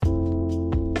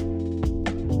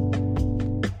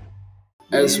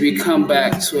as we come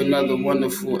back to another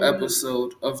wonderful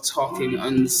episode of Talking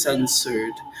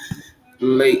Uncensored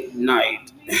Late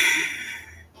Night.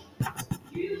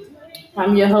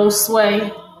 I'm your host, Sway,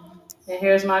 and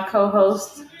here's my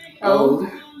co-host,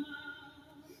 O.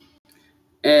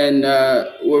 And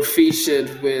we're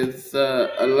featured with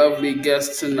a lovely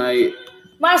guest tonight.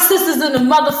 My sister's in the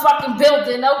motherfucking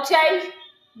building, okay?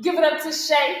 Give it up to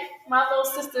Shay, my little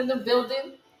sister in the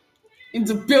building. In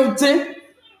the building.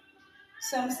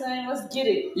 So I'm saying, let's get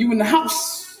it. You in the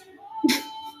house.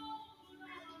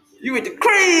 You at the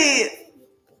crib.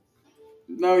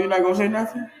 No, you're not gonna say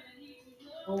nothing?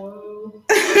 Hello.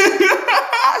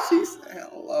 She said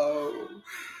hello.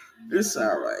 It's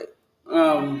all right.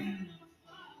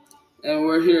 And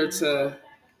we're here to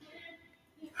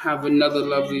have another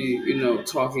lovely,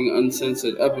 Talking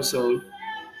Uncensored episode.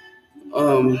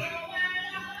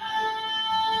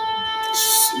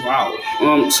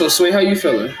 Wow. So Sway, how you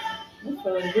feeling? I'm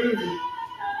feeling groovy.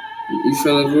 You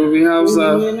feeling groovy?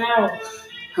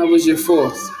 How was your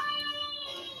 4th?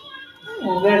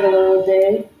 Regular old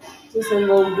day. Just a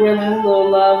little grilling, a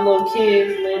little love, little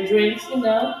kids, little drinks,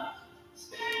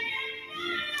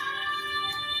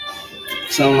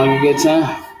 Sound like a good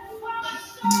time?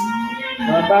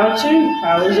 What about you?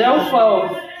 How was your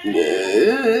 4th?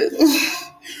 Yeah.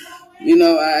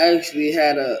 I actually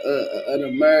had an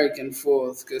American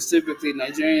 4th because typically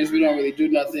Nigerians, we don't really do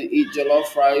nothing, eat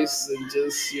jollof rice and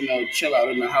just, chill out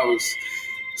in the house.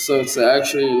 So to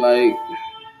actually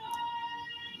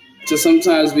to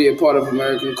sometimes be a part of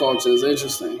American culture is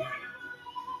interesting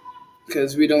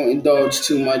because we don't indulge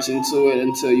too much into it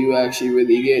until you actually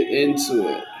really get into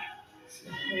it.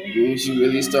 And once you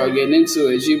really start getting into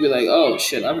it, you be like, oh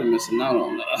shit, I've been missing out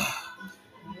on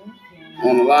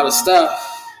a lot of stuff.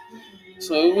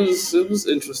 So it was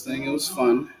interesting. It was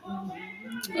fun.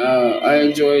 I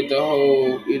enjoyed the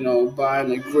whole,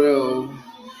 buying a grill,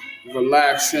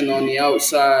 relaxing on the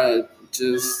outside,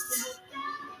 just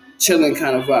chilling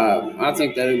kind of vibe. I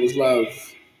think that it was love.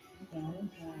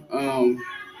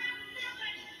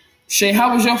 Shay,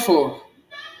 how was your 4th?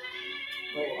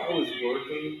 Well, I was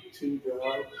working 2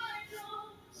 jobs.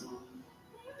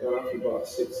 Got off about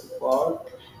 6 o'clock.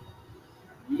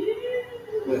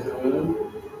 Went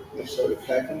home. I started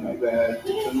packing my bag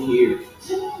to come here.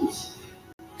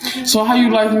 So how you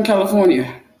liking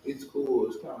California? It's cool.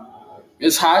 It's kind of hot.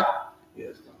 It's hot? Yeah,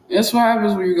 it's kind of hot. That's what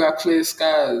happens when you got clear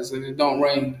skies and it don't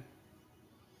rain.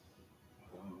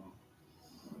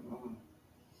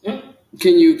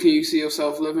 Can you see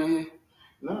yourself living here?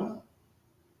 No.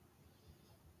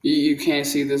 You can't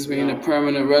see this being a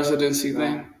permanent residency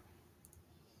thing?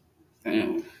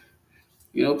 Damn.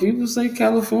 People say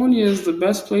California is the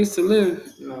best place to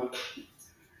live. No.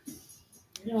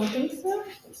 You don't think so?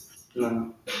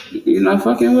 No. You're not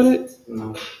fucking with it?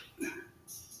 No.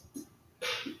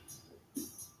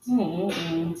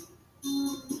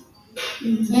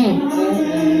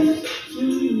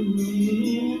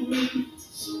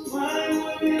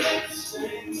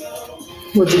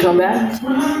 Would you come back?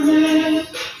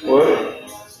 What?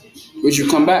 Would you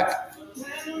come back?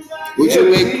 Would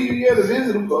you make? You got to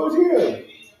visit them, folks here.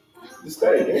 To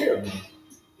stay there.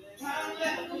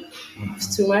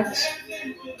 It's too much.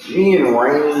 Me and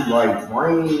rain.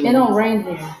 It don't rain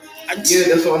here. Yeah,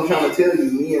 that's what I'm trying to tell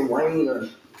you. Me and rain are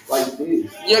like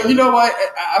this. Yeah, you know what?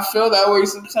 I feel that way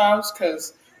sometimes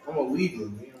because I'm a Libra.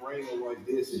 Me and rain are like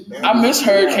this. I miss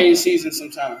hurricane season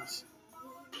sometimes.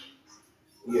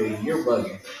 Yeah, you're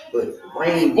bugging. But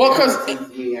rain takes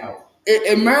me out.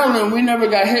 In Maryland, we never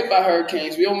got hit by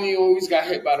hurricanes. We always got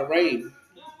hit by the rain.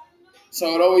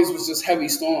 So it always was just heavy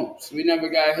storms. We never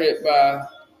got hit by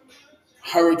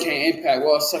hurricane impact.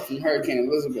 Well, except from Hurricane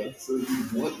Elizabeth. So you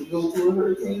want to go to a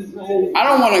hurricane? No. I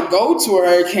don't want to go to a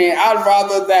hurricane. I'd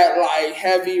rather that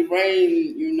heavy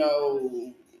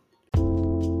rain,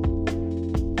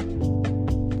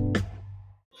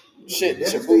 shit.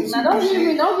 Now don't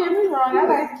get me wrong. I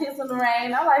like to kiss in the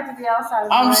rain. I like to be outside.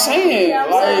 I'm saying,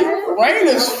 rain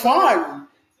is fun.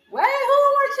 Wait, who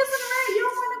want to kiss in the rain? You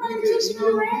don't want nobody to kiss you in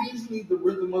the rain? You just need the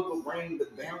rhythm of the rain to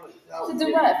balance out. To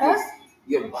do what? Huh?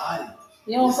 Your body.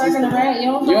 You don't fuck in the rain?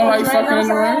 You don't like fucking in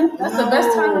the rain? That's the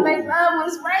best time to make love when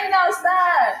it's rain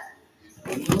outside.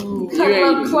 You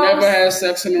ain't never had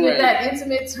sex in the rain. Get that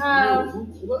intimate time.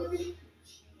 What?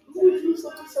 Who would do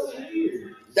something so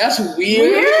weird? That's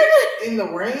weird. In the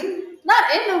rain? Not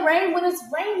in the rain when it's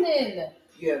raining.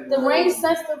 Yeah, the rain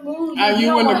sets the mood. And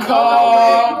you in the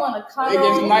car. You want to cuddle. It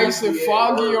gets nice and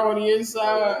foggy on the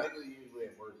inside.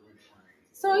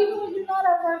 So even when you're not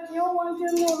at work, you don't want to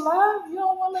give me a love? You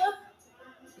don't want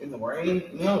to? In the rain?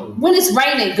 No. When it's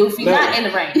raining, Goofy, not in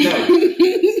the rain.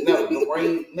 No, the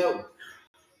rain, no.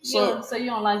 So you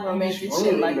don't like romantic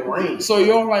shit like that. So you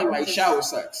don't like shower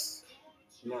sex?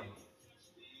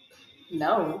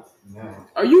 No.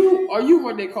 Are you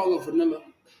what they call a vanilla?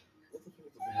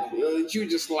 You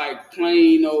just like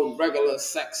plain old regular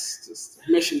sex, just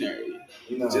missionary.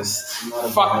 Just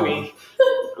fuck me.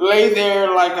 Lay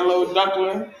there like a little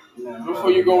duckling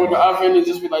before you go in the oven and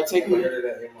just be like, take me.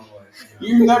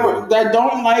 You never that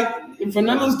don't like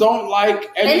vanillas don't like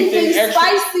anything extra.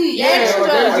 Spicy.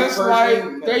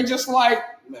 Extra. They just like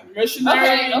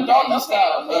missionary and doggy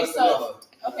style.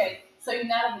 So you're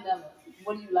not a vanilla.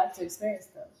 What do you like to experience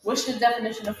though? What's your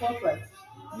definition of foreplay?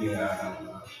 Yeah,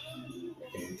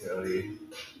 I can't tell you.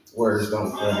 Words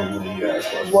don't form when you ask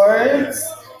questions.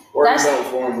 Words Don't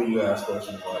form when you ask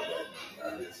questions like that.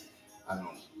 I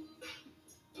don't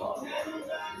talk about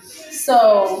that.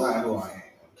 So it's not who I am.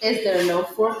 Is there no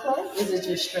foreplay? Is it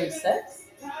just straight sex?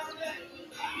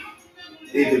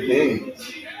 It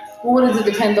depends. Well, what does it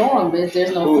depend on? If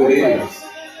there's no foreplay.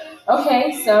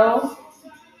 Okay, so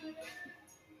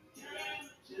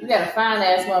you got a fine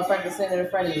ass motherfucker sitting in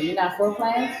front of you. You're not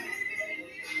foreplaying?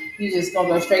 You just gonna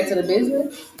go straight to the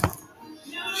business?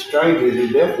 Strangers, you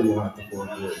definitely want to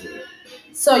foreplay.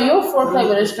 So you'll foreplay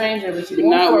with a stranger, but you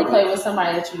won't foreplay with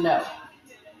somebody that you know.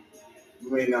 You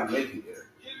may not make it there.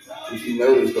 If you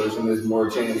know this person, there's more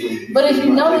chance. But if you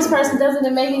know this person, doesn't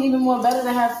it make it even more better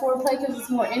to have foreplay because it's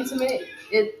more intimate?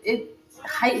 It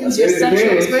heightens your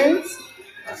sexual experience?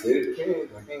 I said it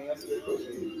depends. I can't answer that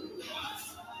question.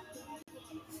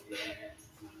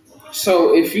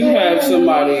 So if you have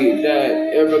somebody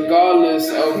that, regardless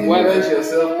of whether you ask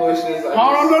yourself questions, no.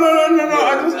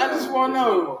 I just want to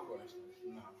know.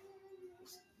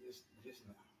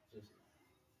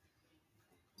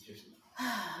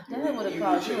 Dad would have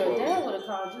called you. Dad would have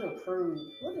called you a prude.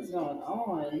 What is going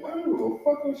on? Who the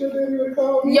fuck was your daddy would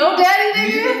call me? Your daddy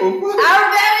nigga? Our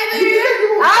daddy nigga?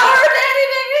 Our daddy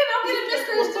nigga? Don't get it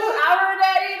misconstrued. Our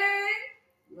daddy nigga?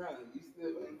 Nah, you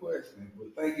still in question. But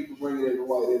thank you for bringing it to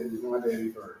white daddy was my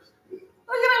daddy first. Look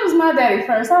at that was my daddy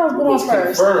first. I was born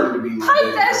first. Confirmed to be my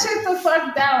Pipe that shit the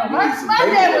fuck down. My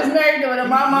dad was married to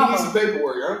my mama. You need some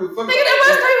paperwork. Nigga, that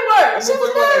was paperwork. She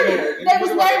was married. They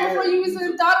was married before you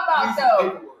even thought about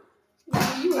though.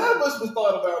 None of us was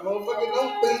thought about, motherfucker.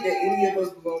 Don't think that any of us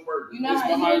was on purpose. You know how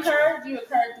you occurred? You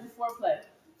occurred through foreplay.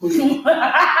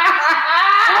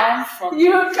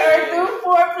 You occurred through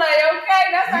foreplay, okay?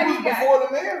 That's how you got before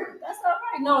the marriage. That's all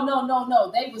right. No.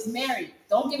 They was married.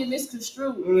 Don't get it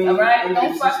misconstrued, all right?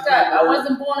 Don't fuck up. I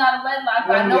wasn't born out of wedlock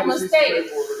by no mistake.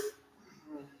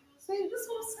 See, this is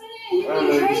what I'm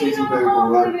saying. You hating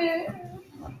on the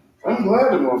I'm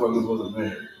glad the motherfuckers wasn't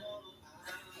married.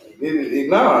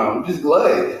 I'm just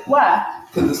glad. Why?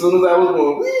 Because as soon as I was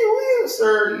going,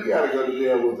 sir, you gotta go to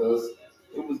jail with us.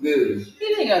 It was good. He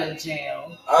didn't go to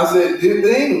jail. I said, good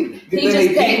thing. He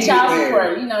just paid child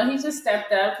support. You know, he just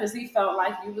stepped up because he felt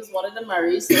like you was one of the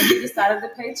Murrays, so he decided to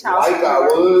pay child support. Like I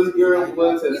was, girl,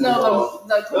 blood test involved.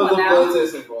 Come on now. Blood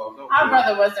test involved. Our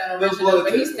brother wasn't original,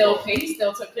 but he still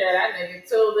took care of that nigga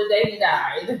till the day he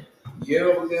died.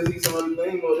 Yeah, because he saw the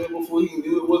name on it before he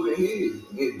knew it wasn't his.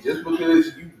 And just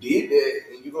because you did that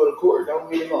and you go to court, don't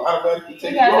mean it's gonna automatically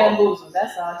take you off. He got bamboozled.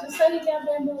 That's all. Just say he got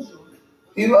bamboozled.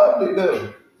 He loved it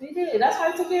though. He did. That's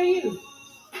why he took care of you.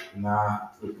 Nah,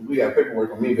 we got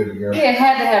paperwork on me, baby girl. Yeah, it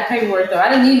had to have paperwork though. I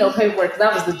didn't need no paperwork because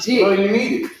I was legit. No, you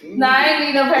need it. Nah, I didn't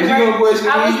need no paperwork. You gonna question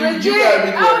I was me, legit.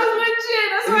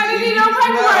 That's why I didn't need no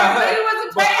paperwork. But he wasn't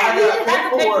paying me. He had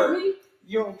to pay for me.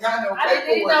 You don't got no paperwork. I didn't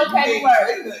need no paperwork.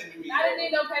 I didn't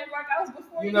need no paperwork. I was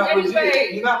before you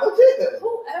anyway. You're not legit though.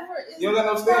 Whoever is. You don't got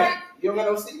no stamp. You don't got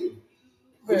no seal.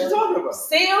 What you talking about?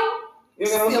 Seal?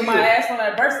 Seal my ass on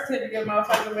that birth certificate,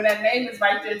 motherfucker, where that name is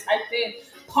right there typed in.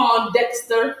 Pawn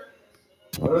Dexter.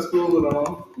 Oh, that's cool and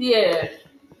all. Yeah.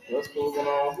 That's cool and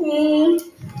all.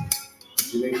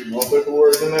 You need some more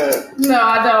paperwork than that? No,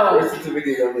 I don't. Birth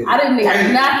certificate, I didn't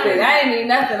need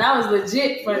nothing. I was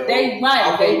legit from day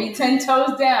one, baby. 10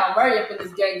 toes down. Hurry up in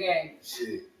this gang.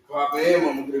 Shit. Papa and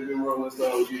Mama could have been rolling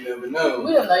stones. You never know.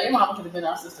 We don't know. Your mama could have been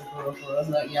our sister for us.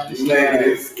 Like young.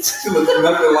 Negative. She looks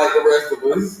nothing like the rest of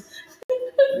us.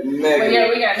 Negative. But yeah,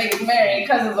 we got niggas married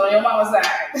cousins on your mama's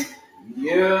side.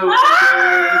 Yeah.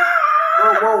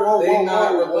 Whoa. They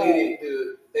not related to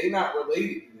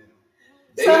them.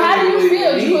 So how do you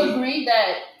feel? You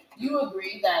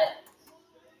agreed that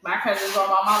my cousin's on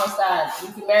my mama's side.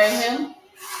 You can marry him?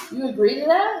 You agree to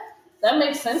that? That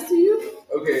makes sense to you?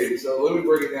 Okay, so let me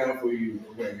break it down for you.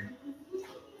 Okay.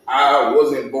 I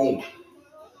wasn't born.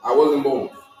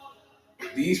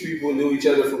 These people knew each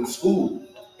other from school.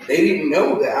 They didn't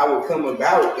know that I would come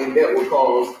about and that would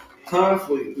cause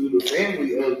conflict through the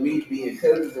family of me being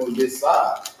cousins on this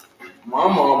side. My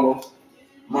mama,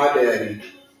 my daddy,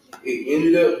 it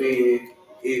ended up being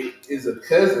it is a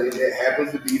cousin that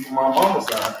happens to be from my mama's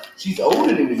side. She's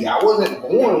older than me. I wasn't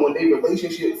born when their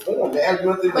relationship formed. That has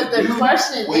nothing to do with But the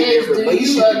question is, do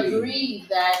you agree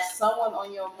that someone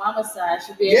on your mama's side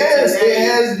should be able to it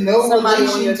has no somebody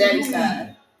relation on your to daddy's me.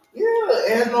 side? Yeah,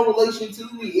 it has no relation to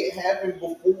me. It happened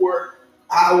before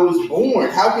I was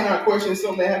born. How can I question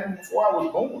something that happened before I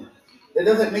was born? That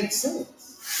doesn't make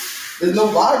sense. There's no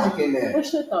logic in that.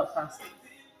 What's your thought process?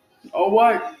 Oh,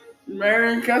 what?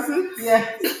 Marrying cousins? Yeah.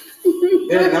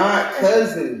 They're not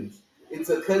cousins. It's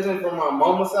a cousin from my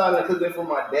mama's side and a cousin from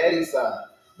my daddy's side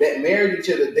that married each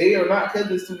other. They are not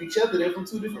cousins to each other. They're from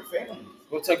two different families.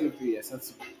 Well, technically, yes.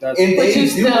 That's but you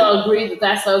still agree that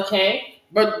that's okay?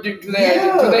 But do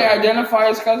they identify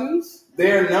as cousins?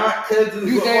 They're not cousins.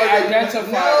 Do they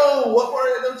identify? No. What part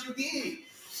of that don't you get?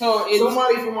 So it's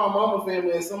somebody from my mama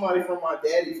family and somebody from my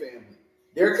daddy family.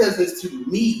 They're cousins to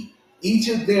me. Each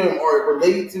of them are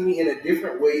related to me in a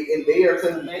different way, and they are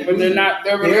cousins. But they're not.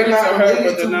 They're related to her,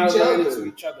 but they're not related to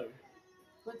each other.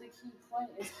 But the key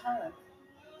point is her.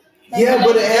 Yeah,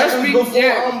 but it happened before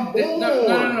I'm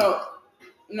born.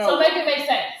 No. So make it make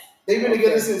sense. They've been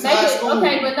together since high school.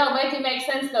 Okay, but no, make it make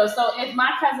sense though. So if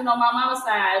my cousin on my mama's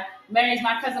side marries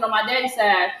my cousin on my daddy's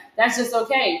side, that's just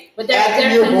okay. But they're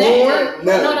connected. Born?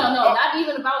 No, not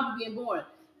even about you being born.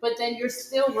 But then you're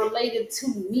still related to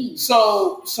me.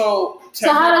 So how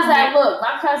does that look?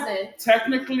 My cousin.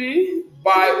 Technically,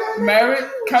 by married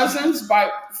cousins,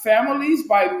 by families,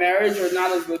 by marriage, are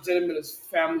not as legitimate as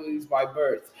families by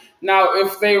birth. Now,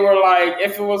 if it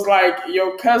was like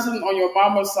your cousin on your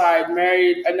mama's side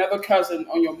married another cousin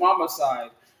on your mama's side,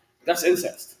 that's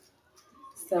incest.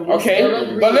 So okay,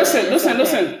 but listen. You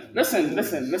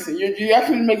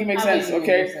actually make it make sense.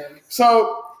 Okay,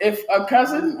 so if a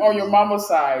cousin on your mama's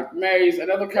side marries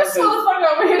another cousin,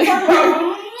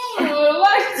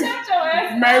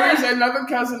 marries another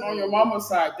cousin on your mama's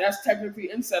side, that's technically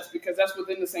incest because that's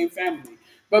within the same family.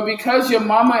 But because your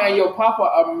mama and your papa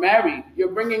are married,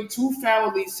 you're bringing two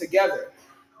families together.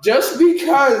 Just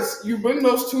because you bring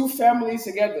those two families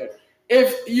together,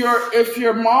 if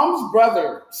your mom's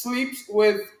brother sleeps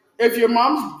with, if your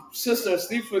mom's sister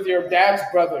sleeps with your dad's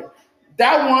brother,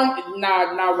 that one,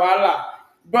 voila.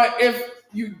 But if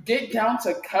you get down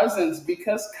to cousins,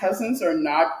 because cousins are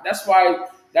not, that's why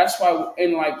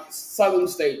in like southern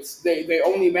states they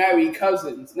only marry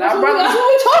cousins. Not brothers. That's what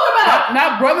we talk about.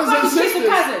 Not brothers and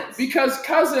sisters. Because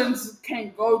cousins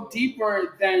can go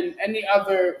deeper than any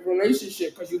other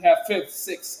relationship because you have fifth,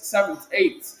 sixth, seventh,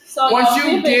 eighth. So once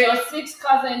your sixth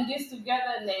cousin gets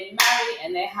together and they marry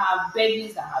and they have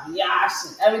babies, they have yash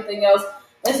and everything else.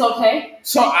 It's okay.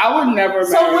 So I would never marry.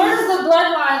 So where's the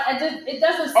bloodline? It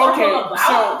doesn't circle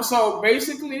about. So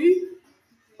basically,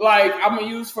 like I'm gonna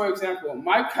use for example,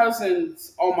 my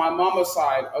cousins on my mama's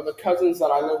side are the cousins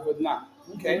that I live with now.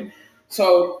 Okay, mm-hmm.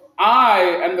 So I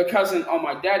am the cousin on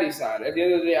my daddy's side. At the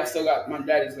end of the day, I still got my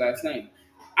daddy's last name.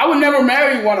 I would never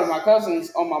marry one of my cousins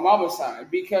on my mama's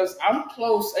side because I'm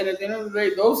close, and at the end of the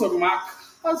day, those are my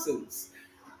cousins.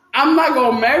 I'm not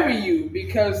gonna marry you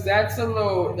because that's a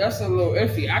little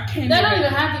iffy. I can't. They don't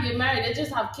even have to get married. They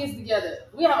just have kids together.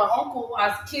 We have an uncle who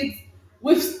has kids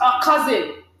with a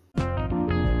cousin.